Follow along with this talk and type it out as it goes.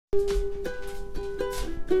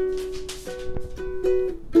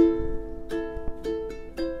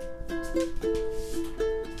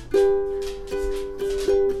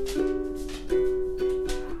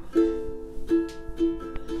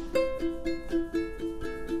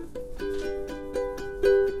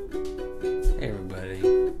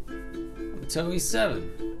Toby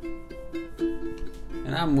 7.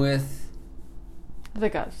 And I'm with... The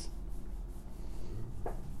Gus.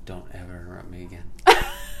 Don't ever interrupt me again.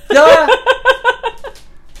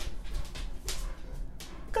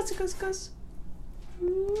 Gus.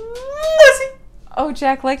 Oh,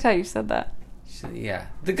 Jack liked how you said that. Yeah.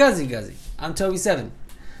 The Guzzy. I'm Toby 7.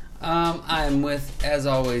 I'm with, as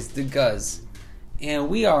always, the Guz. And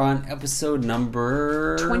we are on episode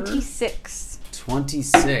number... 26.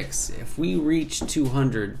 26. If we reach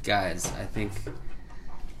 200, guys,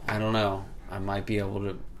 I don't know. I might be able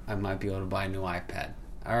to buy a new iPad.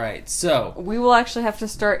 All right, so we will actually have to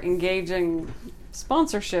start engaging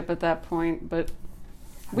sponsorship at that point, but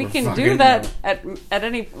we can do that at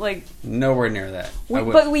any nowhere near that.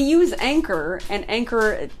 But we use Anchor, and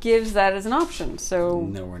Anchor gives that as an option. So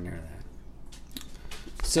nowhere near that.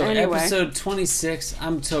 So anyway. Episode 26.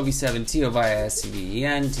 I'm Toby 7.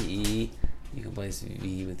 TOBISCVENTE. You can place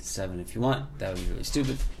V with 7 if you want. That would be really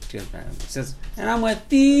stupid. And I'm with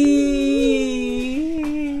the...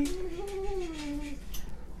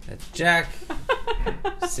 That's Jack.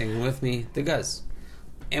 Singing with me, the Guz.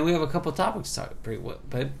 And we have a couple topics to talk about.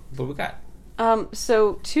 But what we got?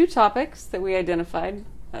 So 2 topics that we identified,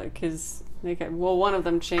 because one of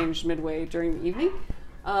them changed midway during the evening.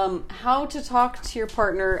 How to talk to your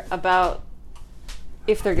partner about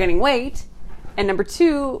if they're gaining weight. And number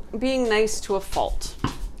 2, being nice to a fault.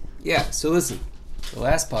 Yeah, so listen. The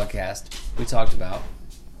last podcast, we talked about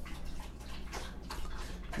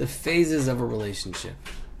the phases of a relationship.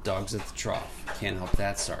 Dogs at the trough. Can't help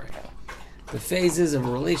that, sorry. The phases of a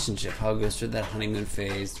relationship. How it goes through that honeymoon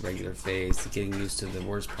phase, the regular phase, the getting used to the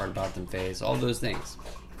worst part about them phase, all those things.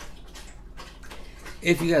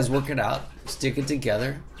 If you guys work it out, stick it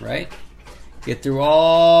together, right? Get through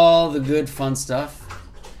all the good, fun stuff.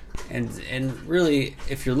 And really,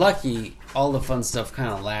 if you're lucky, all the fun stuff kind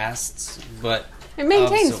of lasts, but... It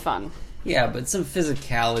maintains fun. Yeah, but some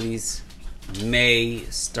physicalities may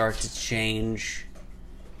start to change.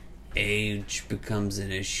 Age becomes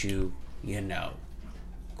an issue,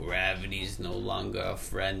 Gravity's no longer a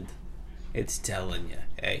friend. It's telling you,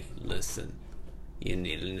 hey, listen, you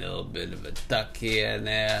need a little bit of a tuck here and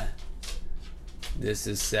there. This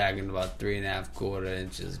is sagging about 3.25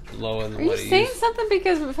 inches lower than what it used. Are you saying something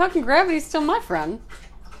because fucking gravity's still my friend?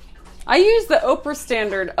 I use the Oprah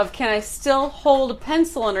standard of can I still hold a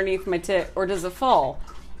pencil underneath my tit or does it fall?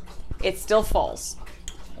 It still falls.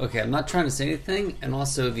 Okay, I'm not trying to say anything, and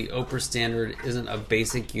also the Oprah standard isn't a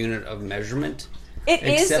basic unit of measurement. It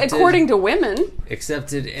is according to women.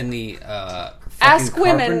 Accepted in the Ask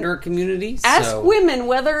carpenter women, community. Ask women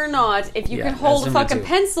whether or not if you can hold a fucking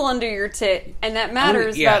pencil under your tit, and that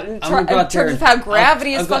matters in terms of how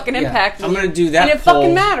gravity is fucking impacting you. I'm going to do that and it poll.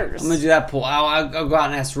 Fucking matters. I'm going to do that poll. I'll go out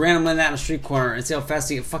and ask random women that in the street corner and see how fast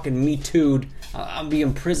they get fucking Me Too'd. I'll be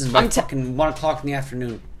in prison by fucking 1 o'clock in the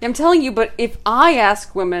afternoon. I'm telling you, but if I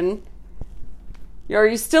ask women, are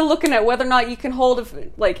you still looking at whether or not you can hold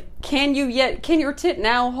can your tit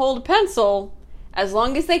now hold a pencil? As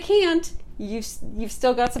long as they can't, you've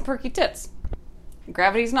still got some perky tits.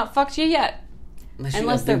 Gravity's not fucked you yet. Unless you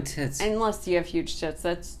have big tits. Unless you have huge tits,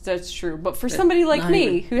 that's true. But for somebody like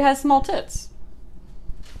me who has small tits,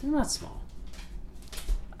 they're not small.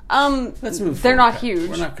 Let's move. They're not huge.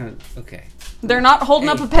 We're not gonna. Okay. They're not holding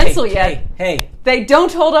up a pencil yet. Hey. They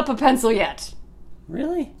don't hold up a pencil yet.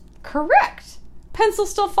 Really? Correct. Pencil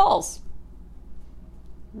still falls.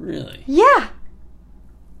 Really? Yeah.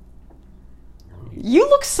 You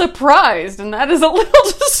look surprised, and that is a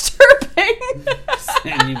little disturbing.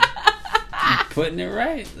 And you putting it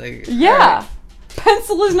right. Yeah. Right.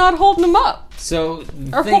 Pencil is not holding them up. So,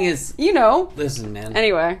 the thing is... Listen, man.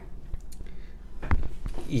 Anyway.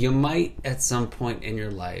 You might, at some point in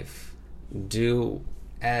your life, do,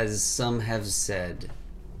 as some have said,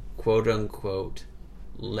 quote unquote,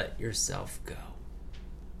 let yourself go.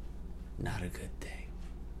 Not a good thing.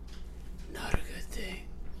 Not a good thing.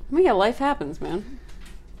 I mean, yeah, life happens, man.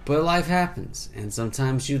 But life happens, and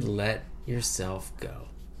sometimes you let yourself go.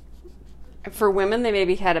 For women, they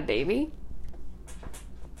maybe had a baby.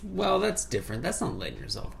 Well, that's different. That's not letting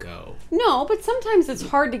yourself go. No, but sometimes it's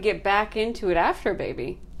hard to get back into it after a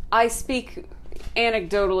baby. I speak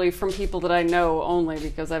anecdotally from people that I know only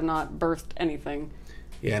because I've not birthed anything.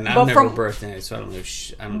 Yeah, and I've never birthed anything, so I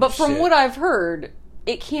don't know. But from what I've heard,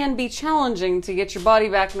 it can be challenging to get your body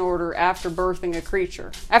back in order after birthing a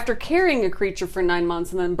creature. After carrying a creature for 9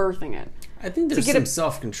 months and then birthing it. I think there's some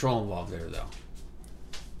self-control involved there, though.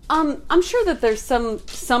 I'm sure that there's some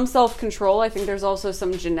self-control. I think there's also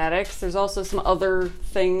some genetics. There's also some other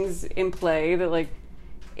things in play that, like,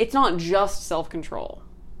 it's not just self-control.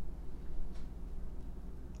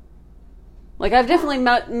 Like, I've definitely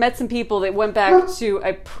met some people that went back to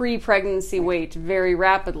a pre-pregnancy weight very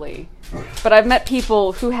rapidly. But I've met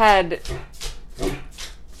people who had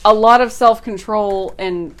a lot of self-control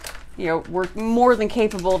and, you know, were more than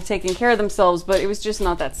capable of taking care of themselves, but it was just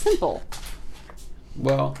not that simple.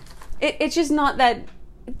 Well... It's just not that...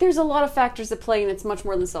 There's a lot of factors at play, and it's much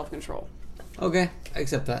more than self-control. Okay, I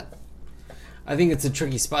accept that. I think it's a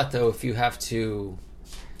tricky spot, though, if you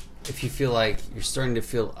feel like you're starting to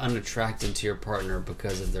feel unattracted to your partner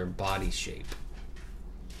because of their body shape.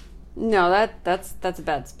 No, that's a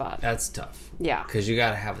bad spot. That's tough. Yeah. Because you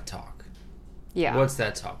gotta have a talk. Yeah. What's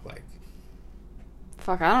that talk like?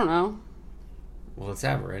 Fuck, I don't know. Well, let's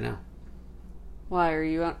have it right now. Why are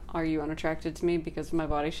you unattracted to me because of my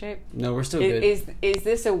body shape? No, we're still good. Is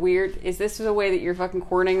this a way that you're fucking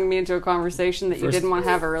cornering me into a conversation that you didn't want to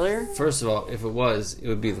have earlier? First of all, if it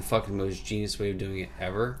would be the fucking most genius way of doing it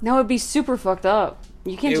ever. No, it'd be super fucked up.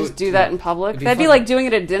 You can't just do that in public. That'd be like doing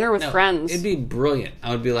it at dinner with friends. It'd be brilliant.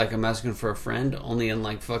 I would be like, I'm asking for a friend, only in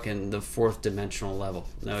like fucking the fourth dimensional level.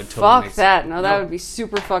 No, it totally Fuck that. No, that would be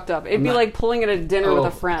super fucked up. It'd be like pulling it at dinner with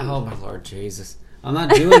a friend. Oh my Lord Jesus. I'm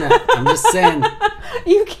not doing that. I'm just saying.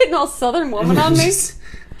 You getting all Southern woman on me?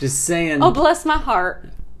 Just saying. Oh, bless my heart.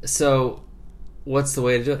 So, what's the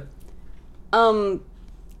way to do it? You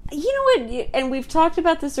know what? And we've talked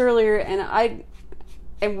about this earlier, and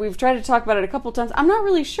we've tried to talk about it a couple times. I'm not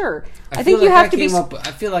really sure. I think you have to be.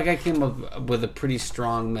 I feel like I came up with a pretty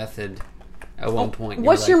strong method at one point.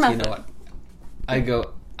 What's your method? You know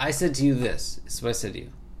what? I said to you this. This is what I said to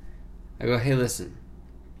you. I go, hey, listen.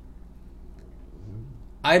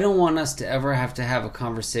 I don't want us to ever have to have a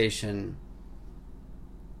conversation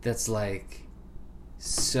that's like,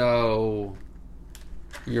 so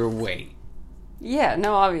your weight. Yeah,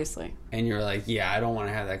 no, obviously. And you're like, yeah, I don't want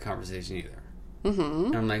to have that conversation either. Mm-hmm.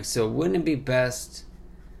 And I'm like, so wouldn't it be best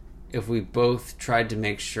if we both tried to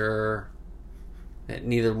make sure that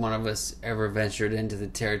neither one of us ever ventured into the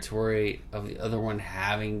territory of the other one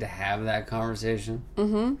having to have that conversation?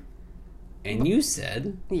 Mm-hmm. And you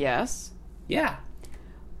said... Yes. Yeah.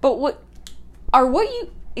 But what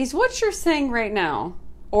you're saying right now,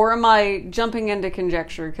 or am I jumping into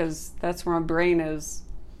conjecture because that's where my brain is?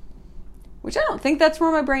 Which I don't think that's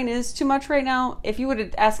where my brain is too much right now. If you would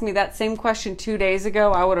have asked me that same question 2 days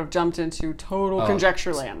ago, I would have jumped into total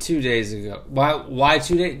conjecture land. 2 days ago. Why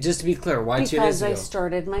 2 days? Just to be clear, why 2 days ago? Because I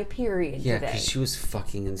started my period today. Yeah, because she was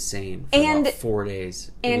fucking insane for about 4 days.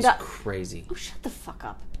 It was crazy. Oh, shut the fuck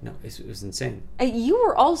up. No, it was insane. You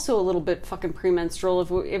were also a little bit fucking premenstrual,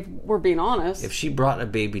 if we're being honest. If she brought a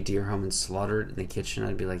baby deer home and slaughtered it in the kitchen,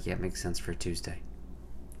 I'd be like, yeah, it makes sense for Tuesday.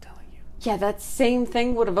 I'm telling you. Yeah, that same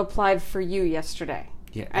thing would have applied for you yesterday.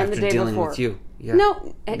 Yeah, and after the day dealing before. with you. Yeah.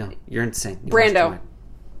 No, you're insane. Brando.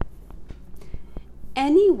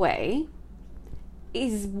 Anyway,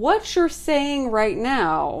 is what you're saying right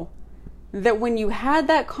now that when you had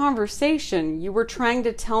that conversation, you were trying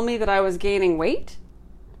to tell me that I was gaining weight?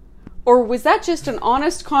 Or was that just an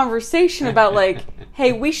honest conversation about like,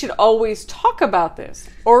 hey, we should always talk about this?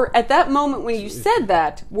 Or at that moment when you said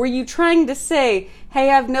that, were you trying to say, hey,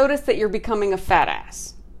 I've noticed that you're becoming a fat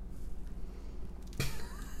ass?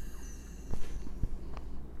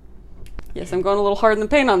 Yes, I'm going a little hard in the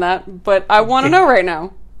paint on that, but I want to know right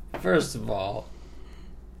now. First of all,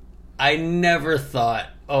 I never thought,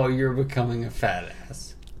 oh, you're becoming a fat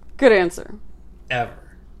ass. Good answer. Ever.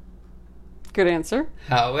 Good answer.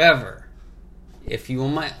 However, if you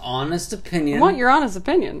want my honest opinion... I want your honest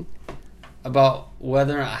opinion. About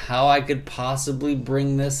whether or not how I could possibly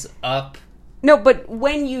bring this up... No, but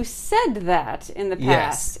when you said that in the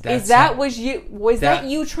past, was that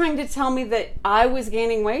you trying to tell me that I was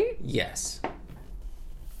gaining weight? Yes.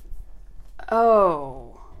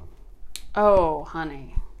 Oh,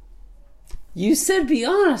 honey. You said be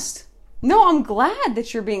honest. No, I'm glad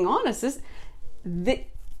that you're being honest.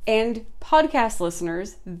 And podcast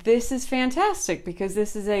listeners, this is fantastic because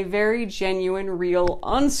this is a very genuine, real,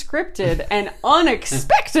 unscripted, and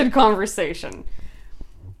unexpected conversation.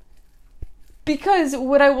 Because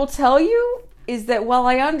what I will tell you is that while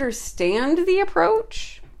I understand the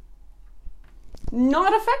approach,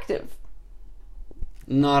 not effective.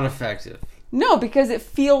 Not effective. No, because it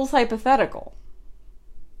feels hypothetical.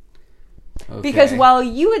 Okay. Because while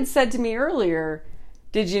you had said to me earlier,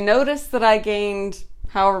 did you notice that I gained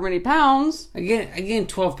however many pounds. I gained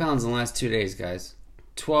 12 pounds in the last 2 days, guys.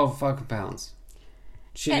 12 fucking pounds.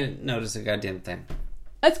 She didn't notice a goddamn thing.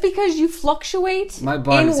 That's because you fluctuate My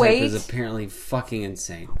body in type weight. is apparently fucking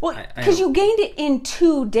insane. Well, because you gained it in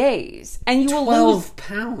 2 days, and you will 12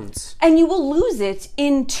 pounds. and you will lose it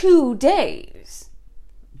in 2 days.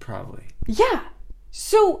 Probably. Yeah.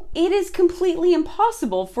 So it is completely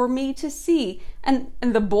impossible for me to see, and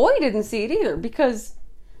the boy didn't see it either, because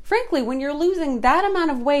frankly, when you're losing that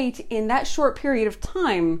amount of weight in that short period of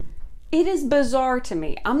time, it is bizarre to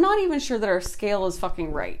me. I'm not even sure that our scale is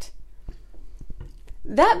fucking right.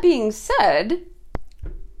 That being said,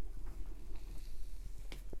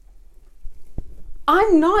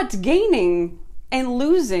 I'm not gaining and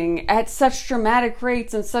losing at such dramatic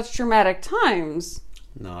rates and such dramatic times.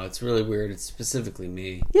 No, it's really weird. It's specifically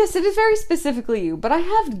me. Yes, it is very specifically you, but I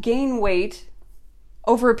have gained weight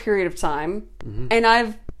over a period of time, and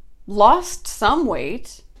I've lost some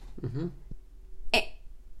weight,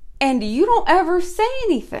 and you don't ever say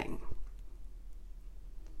anything.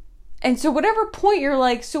 And so whatever point you're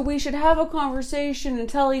like, so we should have a conversation and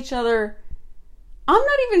tell each other, I'm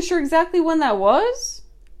not even sure exactly when that was,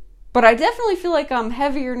 but I definitely feel like I'm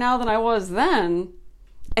heavier now than I was then.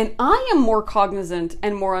 And I am more cognizant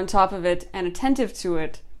and more on top of it and attentive to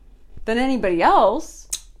it than anybody else.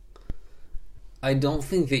 I don't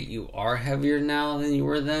think that you are heavier now than you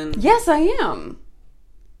were then. Yes, I am.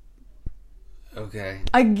 Okay.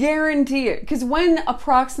 I guarantee it. Because when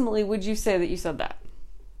approximately would you say that you said that?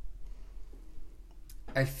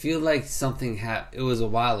 I feel like something it was a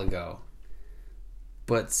while ago,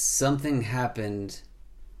 but something happened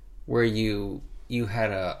where you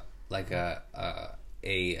had a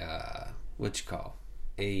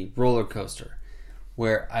roller coaster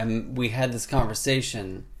where we had this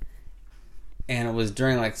conversation, and it was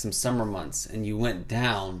during like some summer months, and you went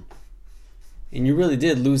down and you really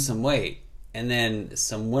did lose some weight, and then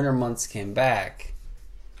some winter months came back,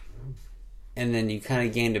 and then you kind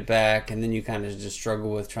of gained it back, and then you kind of just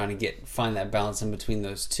struggle with trying to find that balance in between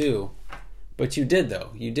those two. But you did, though.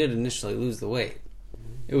 You did initially lose the weight.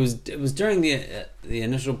 It was during the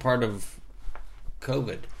initial part of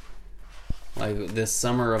COVID, like this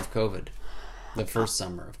summer of COVID, the first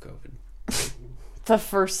summer of COVID. The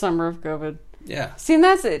first summer of COVID. Yeah. See, and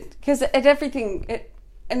that's it. Because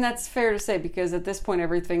and that's fair to say, because at this point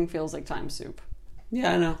everything feels like time soup.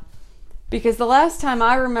 Yeah, I know. Because the last time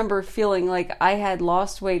I remember feeling like I had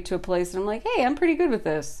lost weight to a place and I'm like, hey, I'm pretty good with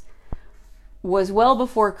this, was well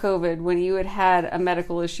before COVID, when you had a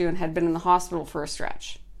medical issue and had been in the hospital for a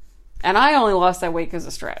stretch. And I only lost that weight because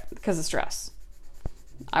of stress.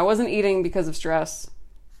 I wasn't eating because of stress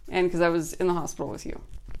and because I was in the hospital with you.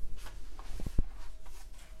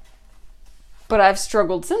 But I've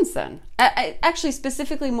struggled since then. Actually,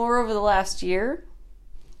 specifically more over the last year.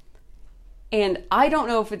 And I don't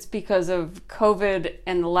know if it's because of COVID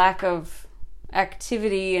and the lack of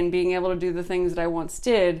activity and being able to do the things that I once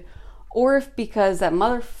did, or if because that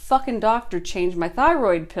motherfucking doctor changed my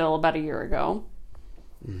thyroid pill about a year ago.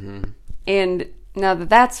 Mm-hmm. And now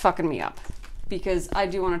that's fucking me up. Because I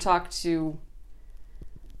do want to talk to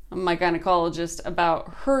my gynecologist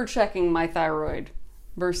about her checking my thyroid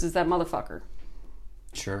versus that motherfucker.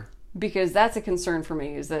 Sure. Because that's a concern for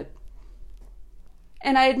me, is that...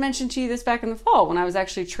 And I had mentioned to you this back in the fall when I was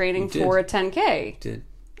actually training for a 10K. You did.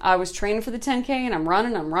 I was training for the 10K and I'm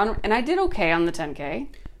running, and I did okay on the 10K.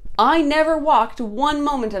 I never walked one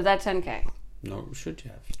moment of that 10K. No, should you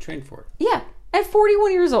have? You trained for it. Yeah. At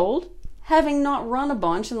 41 years old, having not run a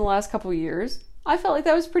bunch in the last couple of years, I felt like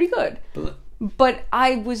that was pretty good. But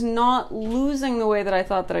I was not losing the way that I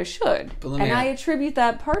thought that I should. And I attribute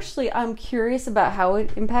that partially, I'm curious about how it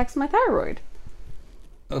impacts my thyroid.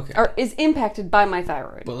 Okay. Or is impacted by my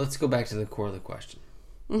thyroid. But let's go back to the core of the question.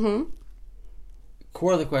 Mm-hmm.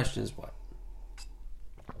 Core of the question is what?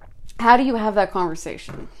 How do you have that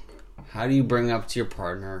conversation? How do you bring up to your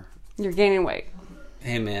partner, you're gaining weight?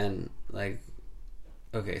 Hey man,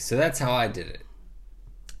 okay, so that's how I did it.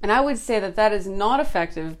 And I would say that is not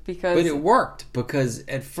effective because... But it worked, because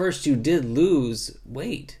at first you did lose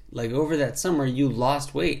weight. Like over that summer, you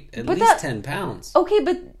lost weight, at least 10 pounds. Okay,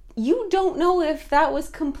 but you don't know if that was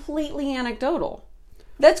completely anecdotal.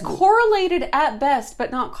 That's correlated at best,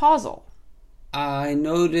 but not causal. I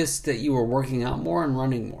noticed that you were working out more and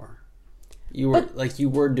running more. You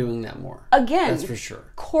were doing that more. Again, that's for sure.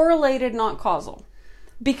 Correlated, not causal.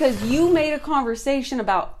 Because you made a conversation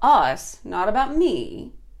about us, not about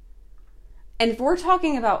me. And if we're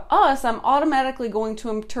talking about us, I'm automatically going to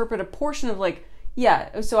interpret a portion of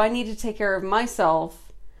so I need to take care of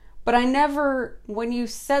myself. But I never, when you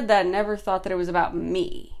said that, never thought that it was about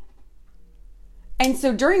me. And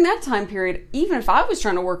so during that time period, even if I was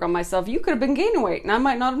trying to work on myself, you could have been gaining weight and I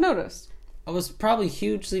might not have noticed. I was probably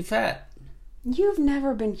hugely fat. You've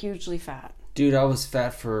never been hugely fat. Dude, I was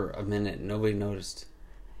fat for a minute. Nobody noticed.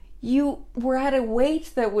 You were at a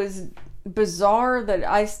weight that was bizarre that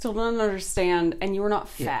I still don't understand, and you were not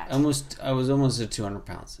fat. Yeah, I was almost at 200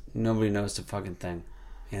 pounds. Nobody noticed a fucking thing.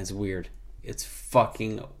 And it's weird. It's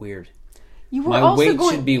fucking weird. You were My also weight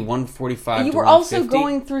going, should be 145 You to were 150. also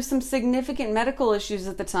going through some significant medical issues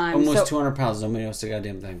at the time. Almost so 200 pounds. Nobody noticed a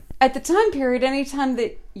goddamn thing. at the time period, anytime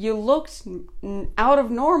that you looked out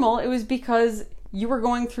of normal, it was because you were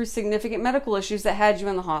going through significant medical issues that had you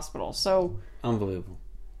in the hospital. So Unbelievable.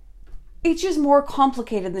 it's just more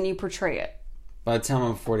complicated than you portray it. By the time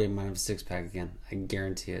I'm 40, I might have a six-pack again. I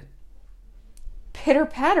guarantee it. Pitter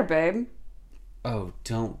patter, babe. Oh,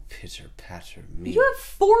 don't pitter-patter me. You have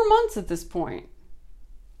 4 months at this point.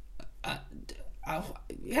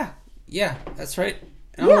 Yeah, that's right.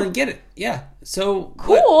 I Yeah. don't really get it. Yeah. So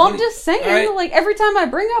Cool, I'm just saying. all right. Like, every time I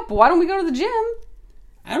bring up, why don't we go to the gym?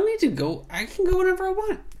 I don't need to go. I can go whenever I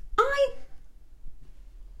want.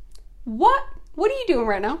 What? What are you doing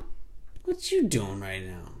right now? What you doing right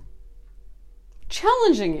now?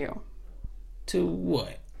 Challenging you To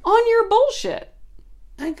what? on your bullshit.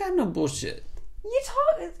 I ain't got no bullshit.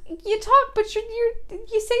 You talk, but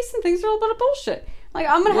you say some things that are a little bit of bullshit. Like,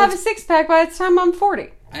 I'm gonna have a six-pack by the time I'm 40.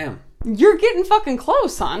 I am. You're getting fucking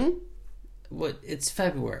close, son. What? It's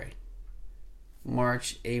February.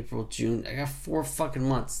 March, April, June. I got 4 fucking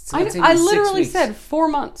months. It's gonna take me I 6 literally weeks. said 4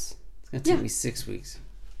 months. It's gonna take me 6 weeks.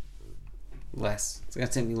 Less. It's gonna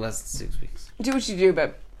take me less than 6 weeks. Do what you do,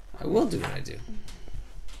 babe. I will do what I do.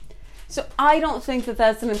 So I don't think that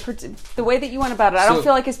that's the way that you went about it. I don't So-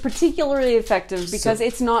 feel like it's particularly effective because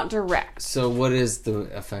it's not direct. So what is the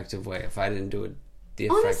effective way if I didn't do it the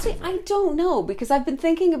effective Honestly, way? I don't know because I've been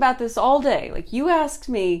thinking about this all day. Like, you asked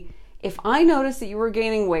me if I noticed that you were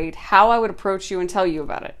gaining weight, how I would approach you and tell you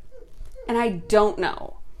about it. And I don't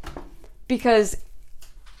know. Because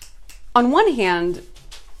on one hand,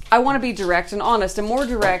 I want to be direct and honest and more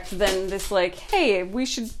direct than this, like, hey, we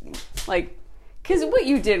should, like, because what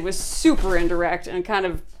you did was super indirect and kind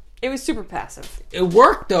of, it was super passive. It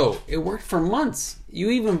worked, though. It worked for months. You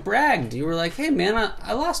even bragged. You were like, hey, man,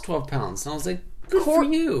 I lost 12 pounds. And I was like, good for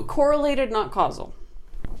you. Correlated, not causal.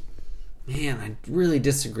 Man, I really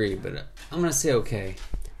disagree, but I'm going to say okay.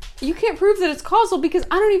 You can't prove that it's causal because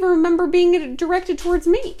I don't even remember being directed towards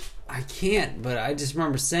me. I can't, but I just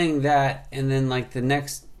remember saying that, and then, like, the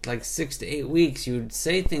next, 6 to 8 weeks, you would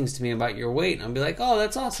say things to me about your weight, and I'd be like, oh,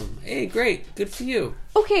 that's awesome. Hey, great. Good for you.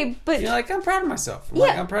 Okay, but... And you're like, I'm proud of myself. I'm Yeah.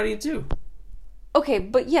 like, I'm proud of you, too. Okay,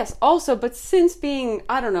 but yes, also, but since being,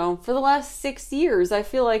 I don't know, for the last 6 years, I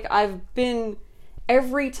feel like I've been,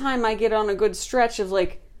 every time I get on a good stretch of,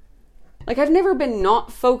 like I've never been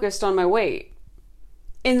not focused on my weight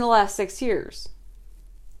in the last 6 years.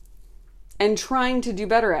 And trying to do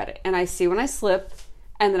better at it. And I see when I slip,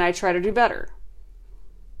 and then I try to do better.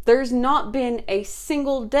 There's not been a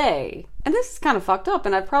single day, and this is kind of fucked up,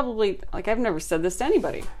 and I've probably, I've never said this to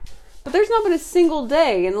anybody, but there's not been a single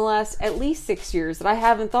day in the last at least 6 years that I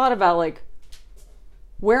haven't thought about,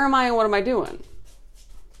 where am I and what am I doing?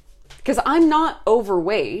 Because I'm not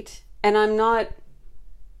overweight, and I'm not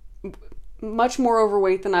much more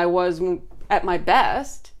overweight than I was at my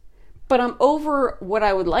best, but I'm over what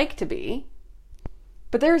I would like to be.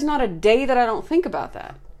 But there's not a day that I don't think about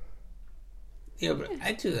that. Yeah, but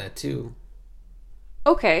I do that, too.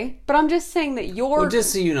 Okay, but I'm just saying that Well,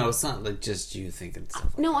 just so you know, it's not just you thinking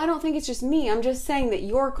stuff. No, I don't think it's just me. I'm just saying that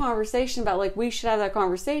your conversation about, we should have that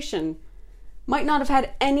conversation might not have had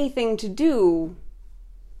anything to do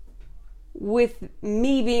with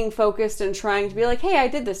me being focused and trying to be like, hey, I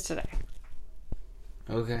did this today.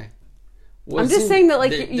 Okay. I'm just saying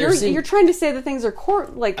that, you're trying to say that things are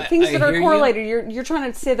things that are correlated. You're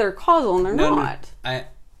trying to say they're causal, and they're not.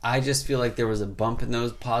 I just feel like there was a bump in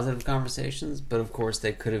those positive conversations, but of course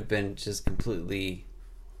they could have been just completely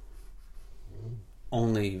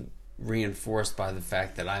only reinforced by the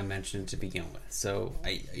fact that I mentioned it to begin with. So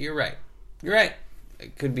you're right. You're right.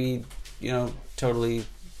 It could be, totally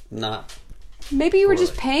not. Maybe you were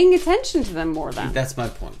just paying attention to them more then. That's my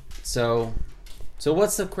point. So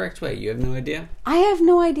what's the correct way? You have no idea? I have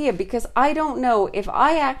no idea because I don't know if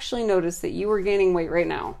I actually noticed that you were gaining weight right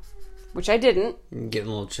now, which I didn't. You're getting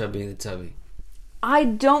a little chubby in the tubby. I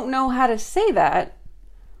don't know how to say that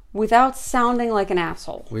without sounding like an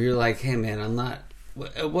asshole. Where you're like, hey man, I'm not...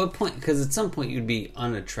 At what point? Because at some point you'd be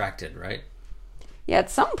unattracted, right? Yeah,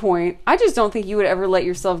 at some point. I just don't think you would ever let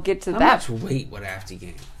yourself get to that. How much weight would I have to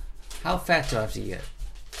gain? How fat do I have to get?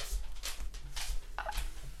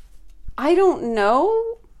 I don't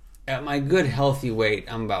know. At my good healthy weight,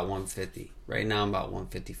 I'm about 150. Right now, I'm about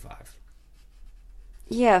 155.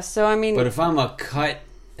 Yeah, so I mean, But if I'm a cut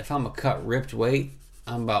ripped weight,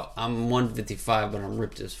 I'm 155, but I'm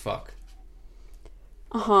ripped as fuck.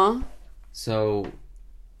 So,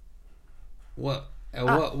 at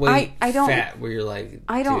what weight I don't, fat where you're like,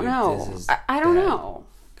 I don't know. I don't know.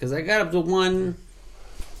 Because I got up to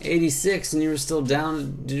 186 and you were still down to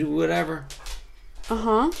do whatever.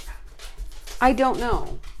 I don't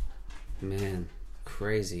know. Man,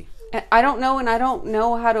 crazy. I don't know, and I don't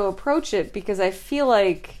know how to approach it because I feel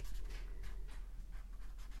like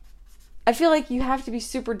you have to be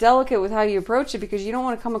super delicate with how you approach it because you don't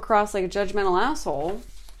want to come across like a judgmental asshole.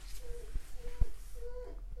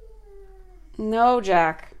 No,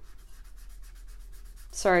 Jack.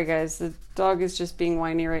 Sorry, guys. The dog is just being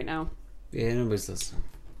whiny right now. Yeah, nobody's listening.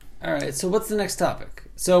 All right, so what's the next topic?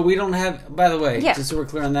 So we don't have, by the way, just so we're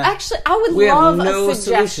clear on that. Actually, I would love a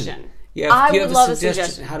suggestion. Solution. Yeah, if you have a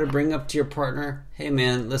suggestion how to bring up to your partner, hey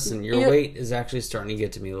man, listen, your weight is actually starting to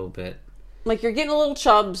get to me a little bit. Like you're getting a little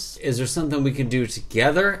chubs. Is there something we can do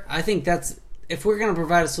together? I think that's, if we're going to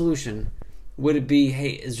provide a solution, would it be, hey,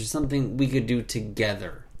 is there something we could do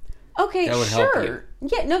together? Okay, that would help you.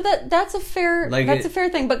 Yeah, no, that's a fair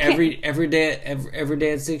thing. But every day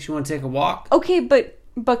at 6, you want to take a walk? Okay, but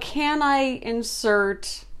can I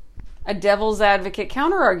insert a devil's advocate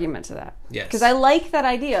counter argument to that? Yes. Because I like that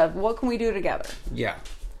idea of what can we do together. Yeah.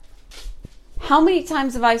 How many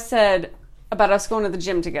times have I said about us going to the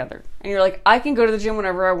gym together? And you're like, I can go to the gym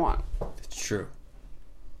whenever I want. It's true.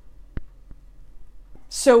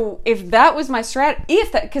 So if that was my strategy,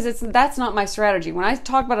 that's not my strategy. When I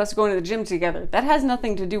talk about us going to the gym together, that has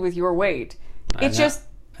nothing to do with your weight. I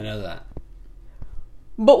know that.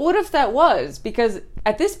 But what if that was? Because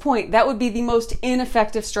at this point, that would be the most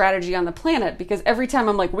ineffective strategy on the planet. Because every time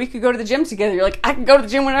I'm like, we could go to the gym together, you're like, I can go to the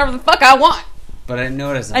gym whenever the fuck I want. But I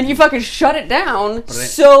noticed, and you fucking shut it down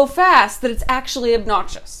so fast that it's actually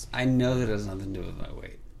obnoxious. I know that has nothing to do with my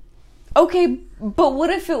weight. Okay, but what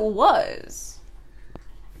if it was?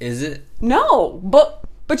 Is it? No, but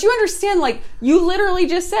you understand, like, you literally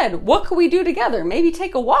just said, what could we do together? Maybe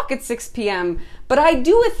take a walk at 6 p.m., but I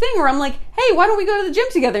do a thing where I'm like, hey, why don't we go to the gym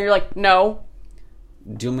together? And you're like, no.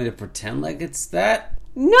 Do you want me to pretend like it's that?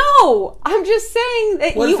 No, I'm just saying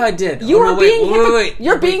that What if I did? You're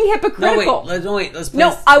being hypocritical. Let's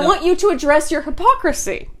play want you to address your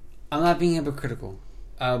hypocrisy. I'm not being hypocritical.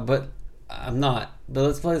 But I'm not. But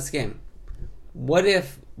let's play this game. What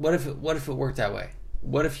if it worked that way?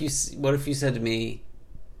 What if you said to me,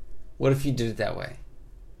 what if you did it that way?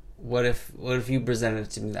 What if you presented it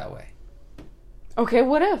to me that way? Okay,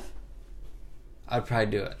 what if? I'd probably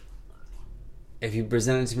do it. If you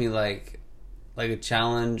presented it to me like a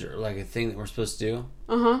challenge or like a thing that we're supposed to do.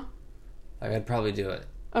 Like I'd probably do it.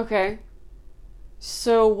 Okay.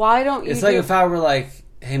 So why don't you? It's like if I were like,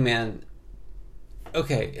 hey man,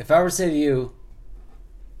 okay, if I were to say to you,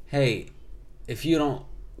 hey, if you don't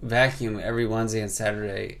vacuum every Wednesday and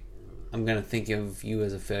Saturday, I'm gonna think of you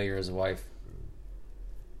as a failure as a wife.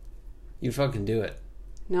 You'd fucking do it.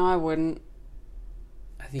 No, I wouldn't.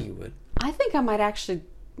 I think you would. I think I might actually.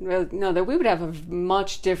 No, that we would have a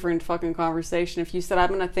much different fucking conversation if you said I'm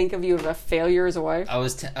gonna think of you as a failure as a wife. I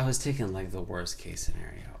was taking like the worst case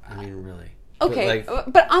scenario. I mean, really. Okay,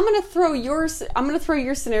 but I'm gonna throw your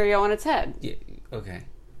scenario on its head. Yeah. Okay.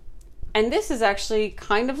 And this is actually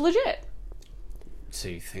kind of legit. So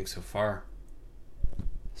you think so far?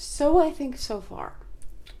 So I think so far.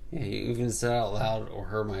 Yeah, you haven't said out loud or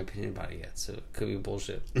heard my opinion about it yet, so it could be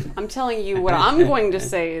bullshit. I'm telling you what I'm going to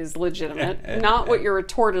say is legitimate, not what your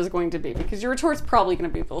retort is going to be, because your retort's probably going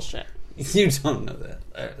to be bullshit. You don't know that.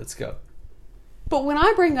 All right, let's go. But when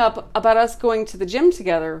I bring up about us going to the gym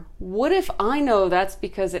together, what if I know that's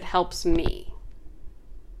because it helps me?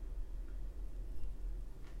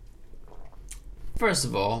 First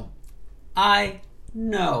of all, I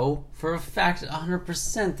know for a fact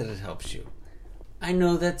 100% that it helps you. I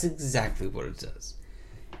know that's exactly what it does.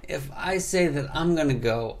 If I say that I'm going to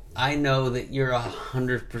go, I know that you're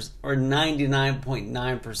 100% or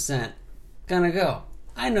 99.9% going to go.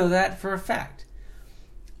 I know that for a fact.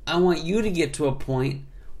 I want you to get to a point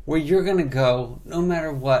where you're going to go no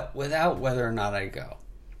matter what, without whether or not I go.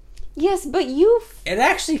 Yes, but It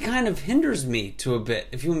actually kind of hinders me to a bit,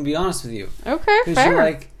 if you want to be honest with you. Okay, fair. Because you're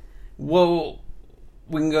like, well,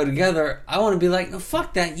 we can go together. I want to be like, no,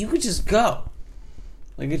 fuck that. You could just go.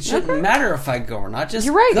 Like, it shouldn't matter if I go or not. Just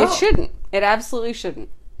You're right. Go. It shouldn't. It absolutely shouldn't.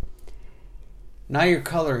 Now you're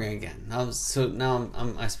coloring again. Now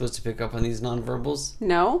am I supposed to pick up on these nonverbals?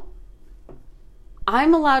 No.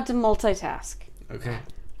 I'm allowed to multitask. Okay.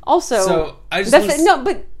 Also, So, I just that's wanna no,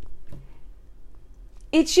 but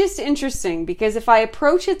it's just interesting because if I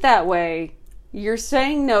approach it that way, you're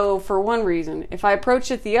saying no for one reason. If I approach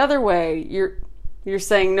it the other way, you're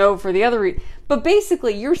saying no for the other reason. But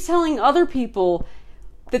basically, you're telling other people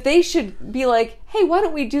that they should be like, hey, why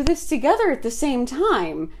don't we do this together at the same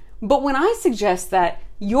time? But when I suggest that,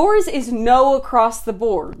 yours is no across the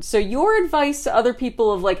board. So your advice to other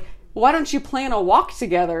people of like, why don't you plan a walk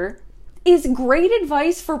together, is great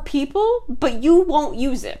advice for people, but you won't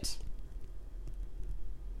use it.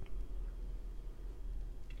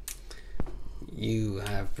 You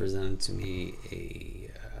have presented to me a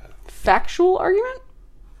Factual argument?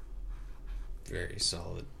 very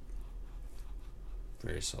solid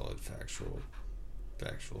factual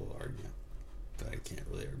argument that I can't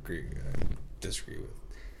really disagree with.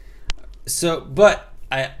 So, but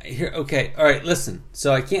okay, all right, listen.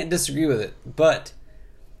 So I can't disagree with it, but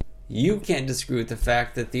you can't disagree with the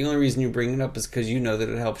fact that the only reason you bring it up is because you know that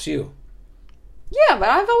it helps you. Yeah, but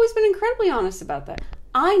I've always been incredibly honest about that.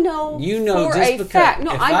 I know for just a because fact.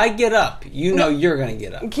 No, if I get up, know you're going to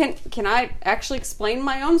get up. Can I actually explain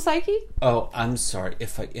my own psyche? Oh, I'm sorry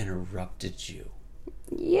if I interrupted you.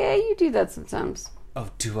 Yeah, you do that sometimes. Oh,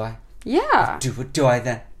 do I? Yeah. Do I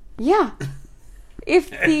then? Yeah. If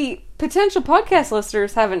the potential podcast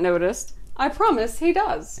listeners haven't noticed, I promise he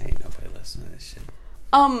does. Ain't nobody listening to this shit.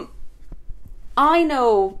 I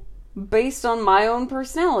know, based on my own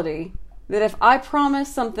personality, that if I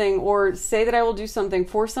promise something or say that I will do something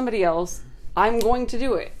for somebody else, I'm going to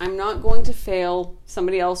do it. I'm not going to fail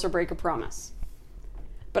somebody else or break a promise.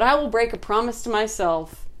 But I will break a promise to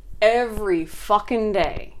myself every fucking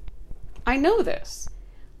day. I know this.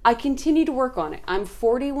 I continue to work on it. I'm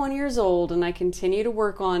 41 years old and I continue to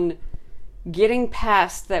work on getting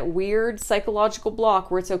past that weird psychological block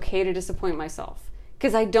where it's okay to disappoint myself.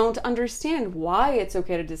 Because I don't understand why it's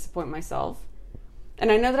okay to disappoint myself.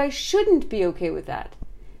 And I know that I shouldn't be okay with that.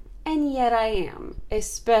 And yet I am.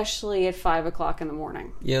 Especially at 5 o'clock in the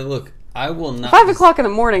morning. Yeah, look, I will not... 5 o'clock in the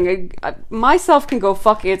morning, myself can go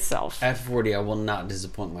fuck itself. At 40, I will not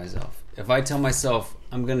disappoint myself. If I tell myself,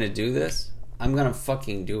 I'm going to do this, I'm going to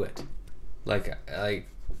fucking do it. Like,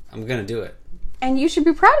 I'm going to do it. And you should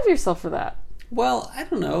be proud of yourself for that. Well, I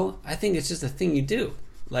don't know. I think it's just a thing you do.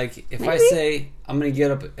 Like, if Maybe. I say, I'm going to get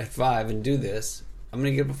up at 5 and do this, I'm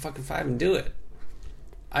going to get up at fucking 5 and do it.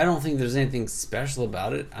 I don't think there's anything special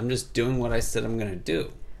about it. I'm just doing what I said I'm going to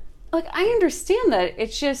do. Like, I understand that.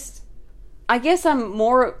 It's just, I guess I'm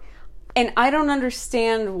more, and I don't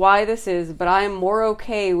understand why this is, but I am more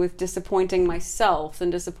okay with disappointing myself than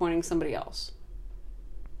disappointing somebody else.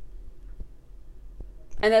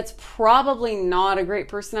 And that's probably not a great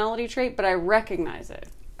personality trait, but I recognize it.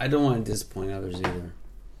 I don't want to disappoint others either.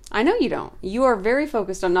 I know you don't. You are very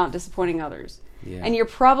focused on not disappointing others. Yeah. And you're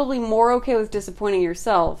probably more okay with disappointing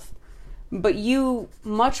yourself. But you,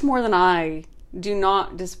 much more than I, do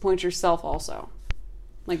not disappoint yourself also.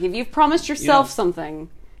 Like, if you've promised yourself something,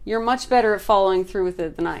 you're much better at following through with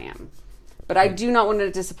it than I am. But I do not want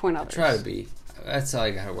to disappoint others. Try to be. That's all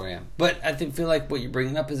I got where I am. But I feel like what you're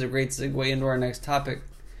bringing up is a great segue into our next topic,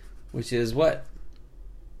 which is what?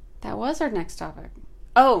 That was our next topic.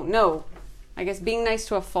 Oh, no. I guess being nice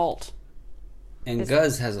to a fault. And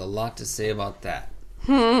Guz has a lot to say about that.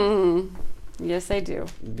 Yes, I do.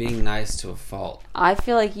 Being nice to a fault. I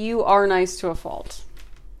feel like you are nice to a fault.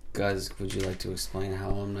 Guz, would you like to explain how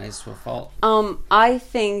I'm nice to a fault? I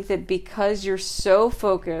think that because you're so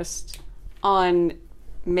focused on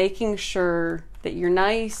making sure that you're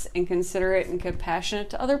nice and considerate and compassionate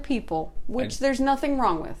to other people, which there's nothing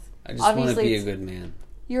wrong with. I just want to be a good man.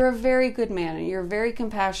 You're a very good man, and you're very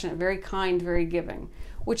compassionate, very kind, very giving,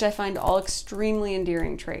 which I find all extremely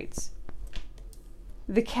endearing traits.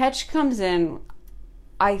 The catch comes in,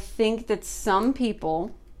 I think that some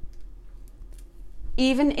people,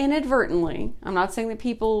 even inadvertently, I'm not saying that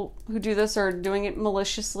people who do this are doing it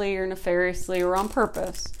maliciously or nefariously or on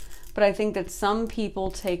purpose, but I think that some people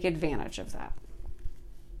take advantage of that.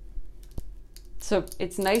 So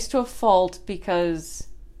it's nice to a fault because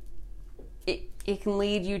it can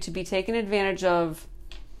lead you to be taken advantage of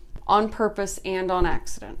on purpose and on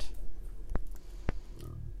accident.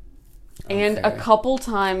 Okay. And a couple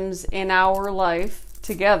times in our life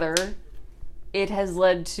together, it has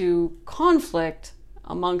led to conflict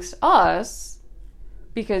amongst us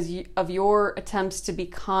because of your attempts to be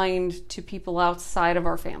kind to people outside of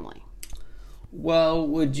our family. Well,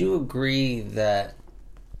 would you agree that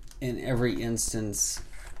in every instance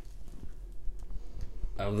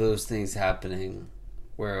of those things happening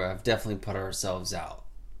where I've definitely put ourselves out,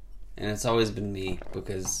 and it's always been me,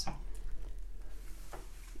 because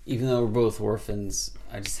even though we're both orphans,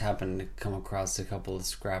 I just happened to come across a couple of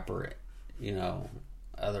scrapper,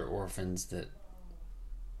 other orphans that,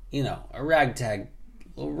 a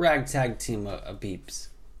little ragtag team of peeps.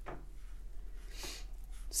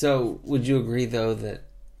 So, would you agree, though, that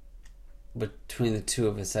between the two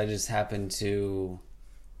of us, I just happened to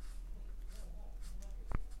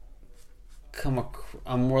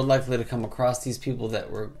I'm more likely to come across these people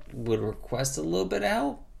that would request a little bit of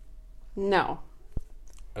help? No.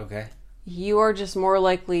 Okay. You are just more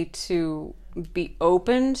likely to be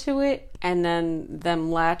open to it, and then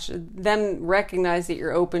them recognize that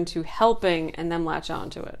you're open to helping, and them latch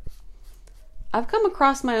onto it. I've come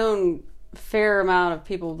across my own fair amount of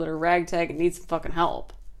people that are ragtag and need some fucking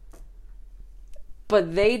help,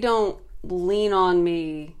 but they don't lean on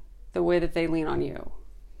me the way that they lean on you.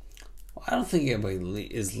 Well, I don't think anybody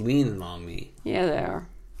is leaning on me. Yeah, they are.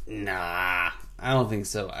 Nah, I don't think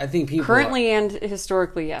so. I think people currently and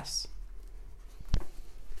historically, yes.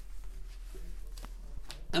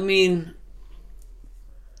 I mean,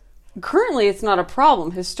 currently it's not a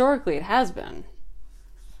problem. Historically, it has been.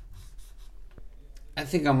 I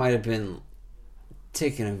think I might have been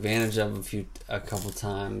taken advantage of a couple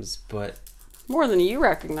times, but more than you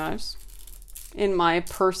recognize, in my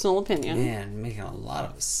personal opinion. Man, making a lot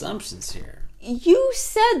of assumptions here. You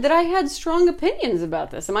said that I had strong opinions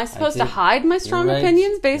about this. Am I supposed to hide my strong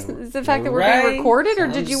opinions based on the fact that we're being recorded, or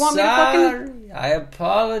did you want me to fucking... I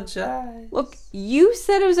apologize. Look, you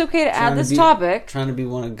said it was okay to add this topic. Trying to be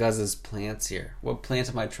one of Guz's plants here. What plant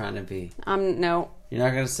am I trying to be? No. You're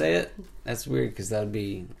not going to say it? That's weird, because that would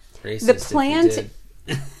be racist. The plant...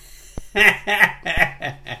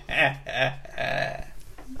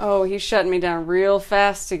 Oh, he's shutting me down real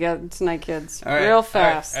fast tonight, kids. All right, real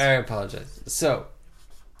fast. I apologize. So,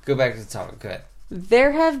 go back to the topic. Go ahead.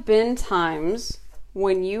 There have been times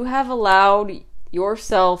when you have allowed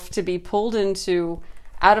yourself to be pulled into,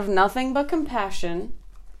 out of nothing but compassion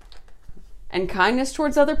and kindness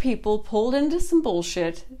towards other people, pulled into some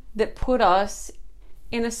bullshit that put us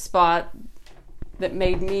in a spot that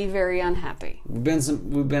made me very unhappy. We've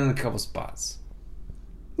been in a couple spots.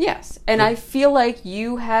 Yes, and I feel like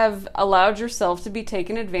you have allowed yourself to be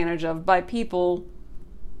taken advantage of by people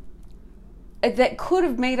that could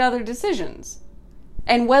have made other decisions.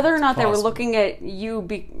 And whether or not they were looking at you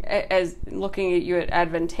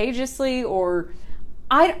advantageously, or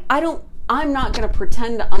I'm not going to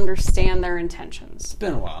pretend to understand their intentions. It's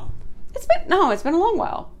been a while. It's been a long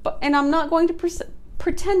while. And I'm not going to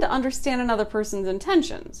pretend to understand another person's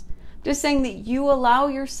intentions. Just saying that you allow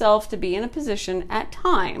yourself to be in a position at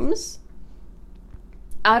times,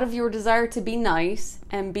 out of your desire to be nice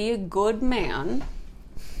and be a good man,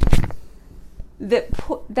 that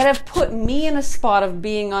have put me in a spot of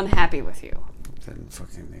being unhappy with you. Setting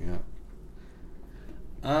fucking thing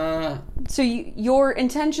up. So your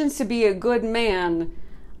intentions to be a good man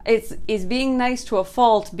is being nice to a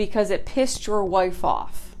fault because it pissed your wife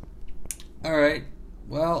off. All right.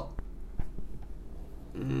 Well.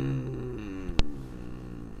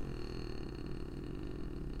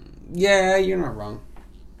 Yeah, you're not wrong.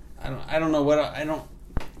 I don't know what I don't.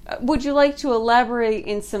 Would you like to elaborate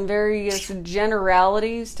in some various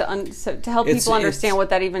generalities to help people understand what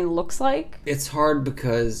that even looks like? It's hard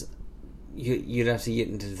because you'd have to get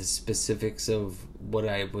into the specifics of what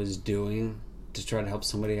I was doing to try to help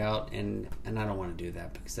somebody out, and I don't want to do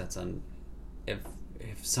that because that's if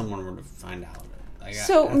someone were to find out, that's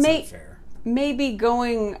unfair. Maybe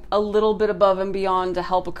going a little bit above and beyond to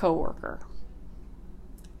help a coworker.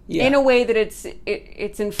 Yeah. In a way that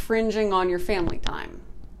it's infringing on your family time.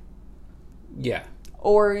 Yeah.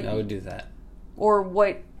 Or I would do that. Or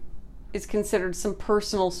what is considered some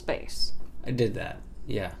personal space. I did that.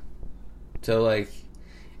 Yeah. So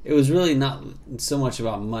it was really not so much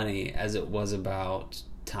about money as it was about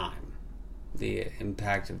time. The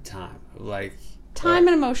impact of time. Time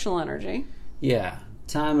and emotional energy. Yeah.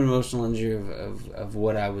 Time and emotional energy of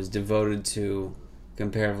what I was devoted to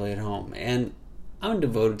comparatively at home. And I'm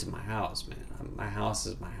devoted to my house, man. My house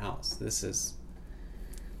is my house. This is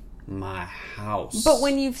my house. But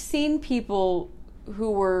when you've seen people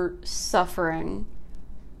who were suffering,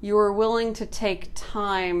 you were willing to take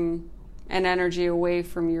time and energy away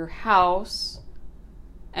from your house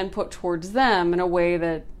and put towards them in a way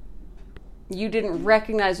that you didn't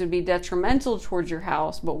recognize would be detrimental towards your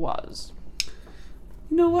house, but was.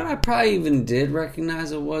 You know what? I probably even did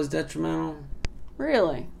recognize it was detrimental.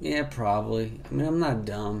 Really? Yeah, probably. I mean, I'm not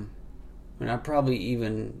dumb. I mean, I probably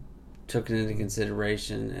even took it into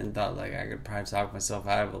consideration and thought I could probably talk myself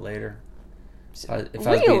out of it later.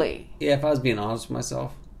 Really? If I was being honest with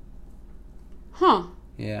myself. Huh.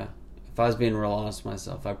 Yeah. If I was being real honest with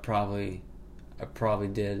myself, I probably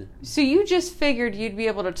did. So you just figured you'd be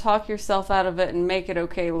able to talk yourself out of it and make it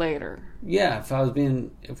okay later. Yeah,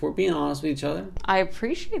 if we're being honest with each other. I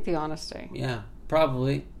appreciate the honesty. Yeah,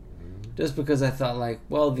 probably. Just because I thought like,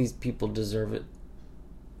 well, these people deserve it.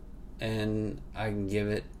 And I can give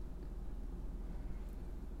it.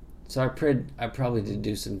 So I probably did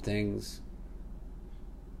do some things.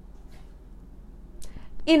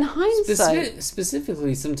 In hindsight,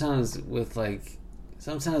 specifically, sometimes with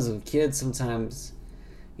kids, sometimes,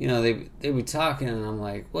 they be talking, and I'm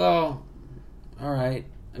like, well, all right,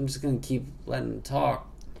 I'm just gonna keep letting them talk.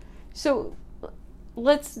 So,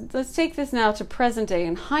 let's take this now to present day.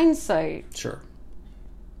 In hindsight, Sure.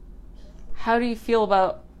 How do you feel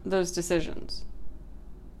about those decisions?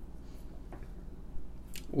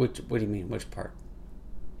 What do you mean? Which part?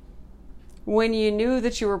 When you knew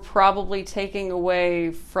that you were probably taking away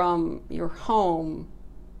from your home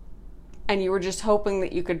and you were just hoping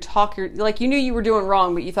that you could you knew you were doing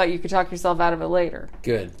wrong, but you thought you could talk yourself out of it later.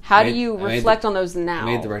 Good. How do you reflect on those now? I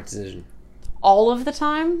made the right decision. All of the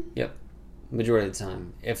time? Yep. Majority of the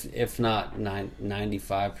time. If not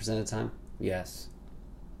 95% of the time, yes.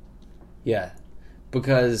 Yeah.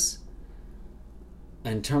 Because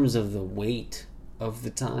in terms of the weight of the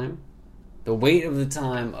time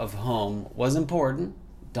of home was important.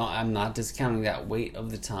 I'm not discounting that weight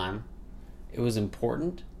of the time. It was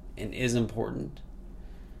important and is important.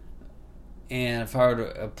 And if I were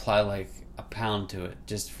to apply like a pound to it,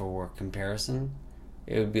 just for comparison,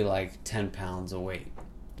 it would be like 10 pounds of weight,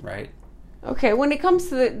 right? Okay, when it comes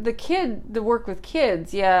to the work with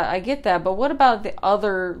kids, yeah, I get that. But what about the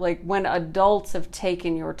other, like when adults have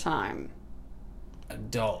taken your time?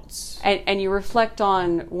 Adults. And you reflect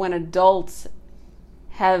on when adults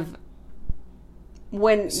have,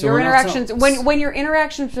 when your interactions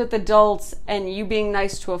with adults and you being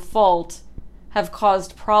nice to a fault have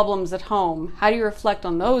caused problems at home. How do you reflect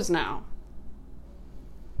on those now?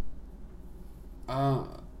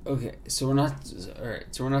 Okay, so we're not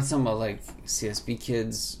talking about like CSB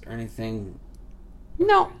kids or anything.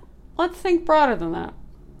 No, let's think broader than that.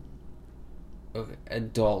 Okay,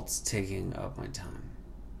 adults taking up my time.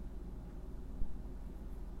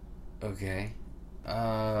 Okay.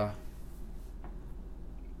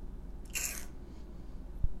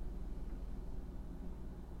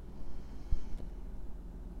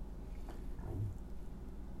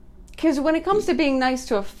 Because when it comes to being nice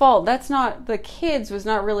to a fault, the kids was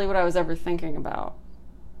not really what I was ever thinking about.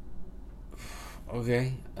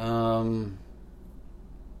 Okay.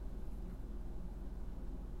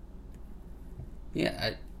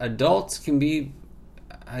 Yeah, adults can be,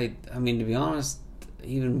 I mean, to be honest,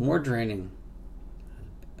 even more draining.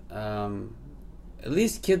 At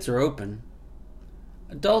least kids are open.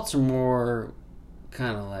 Adults are more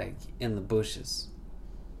kind of like in the bushes.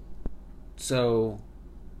 So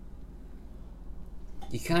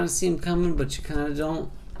you kind of see them coming, but you kind of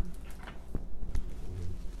don't.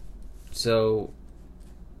 So,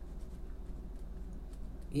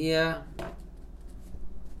 yeah.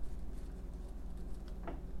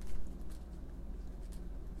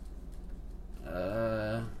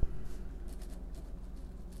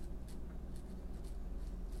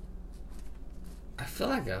 I feel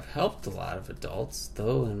like I've helped a lot of adults,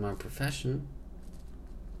 though, in my profession.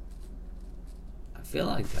 I feel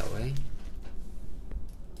like that way.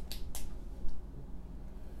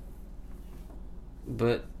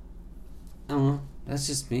 But, I don't know. That's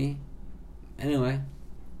just me. Anyway,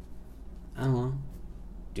 I don't know.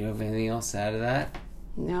 Do you have anything else to add to that?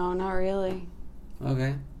 No, not really.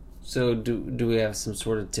 Okay. So, do we have some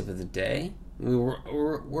sort of tip of the day? I mean, we're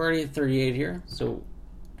already at 38 here, so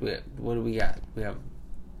what do we got?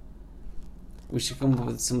 We should come up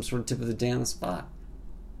with some sort of tip of the day on the spot.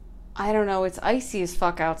 I don't know. It's icy as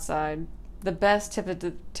fuck outside. The best tip of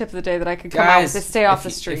the day that I could come out with is stay off the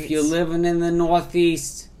streets. If you're living in the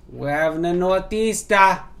Northeast, we're having a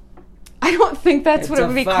Northeaster. I don't think that's what it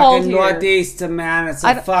would be called here. It's a fucking Northeaster, man. It's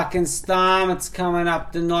a fucking storm. It's coming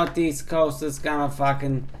up the Northeast coast. It's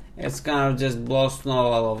gonna just blow snow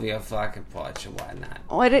all over your fucking porch and whatnot.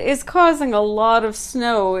 Well, it is causing a lot of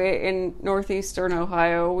snow in northeastern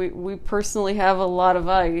Ohio. We personally have a lot of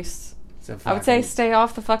ice. I would say stay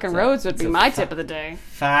off the fucking roads would be my tip of the day.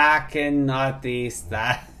 Fucking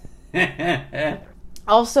Northeaster.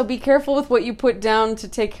 Also, be careful with what you put down to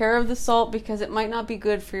take care of the salt because it might not be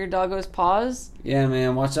good for your doggo's paws. Yeah,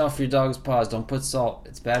 man. Watch out for your dog's paws. Don't put salt.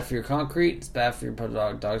 It's bad for your concrete. It's bad for your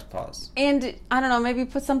dog's paws. And, I don't know, maybe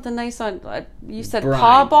put something nice on... you said brine.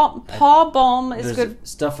 Paw balm is There's good.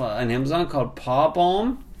 Stuff on Amazon called Paw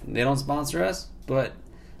Balm. They don't sponsor us, but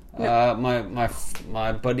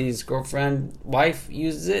My buddy's girlfriend wife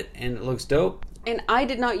uses it and it looks dope. And I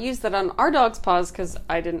did not use that on our dog's paws because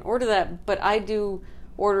I didn't order that, but I do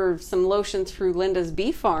order some lotion through Linda's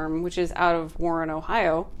Bee Farm, which is out of Warren,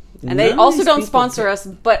 Ohio. And they also don't sponsor us,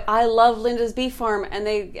 but I love Linda's Bee Farm, and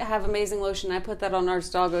they have amazing lotion. I put that on our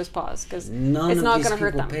doggo's paws because it's not going to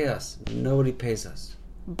hurt them. Pay us. Nobody pays us.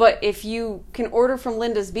 But if you can order from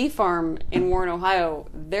Linda's Bee Farm in Warren, Ohio,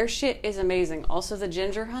 their shit is amazing. Also, the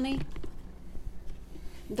ginger honey.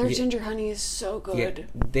 Their ginger honey is so good. Yeah,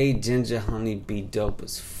 they ginger honey be dope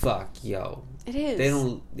as fuck, yo. It is. They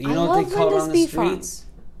don't. You know what they call it on the streets?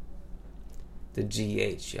 The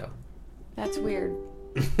GH, yo. That's weird.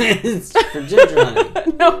 It's for ginger honey.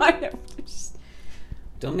 No, I never.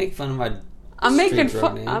 Don't make fun of my. I'm making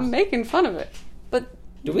fun of it. But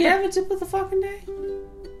do we have a tip of the fucking day?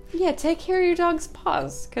 Yeah, take care of your dog's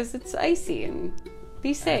paws because it's icy and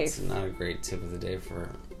be safe. That's not a great tip of the day for.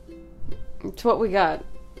 It's what we got.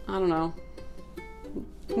 I don't know.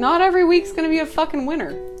 Not every week's gonna be a fucking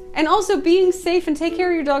winner. And also, being safe and take care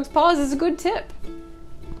of your dog's paws is a good tip.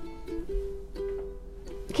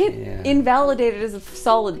 You can't invalidate it as a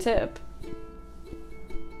solid tip.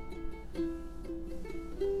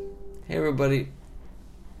 Hey, everybody.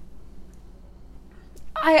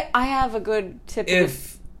 I have a good tip.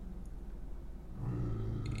 If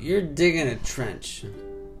you're digging a trench.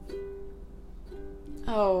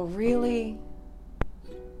 Oh, really?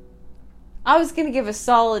 I was going to give a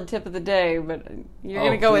solid tip of the day, but you're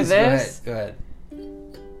going to go with this? Go ahead.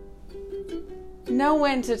 Know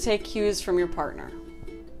when to take cues from your partner.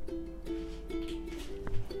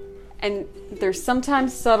 And they're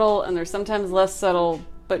sometimes subtle and they're sometimes less subtle,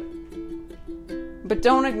 but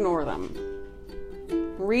don't ignore them.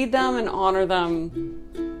 Read them and honor them.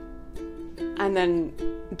 And then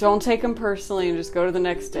don't take them personally and just go to the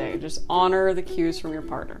next day. Just honor the cues from your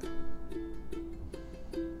partner.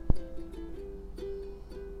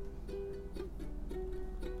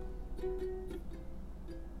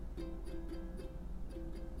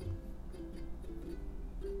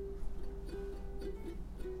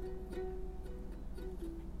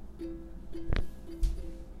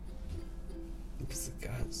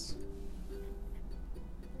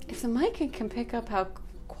 If the mic can pick up how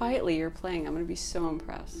quietly you're playing, I'm going to be so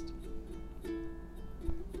impressed.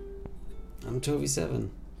 I'm Toby7.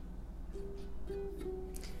 If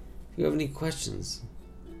you have any questions,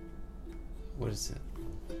 what is it?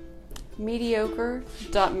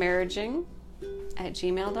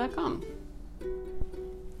 mediocre.marriaging@gmail.com. All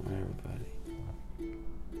right, everybody.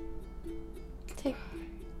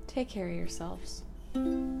 Take care of yourselves.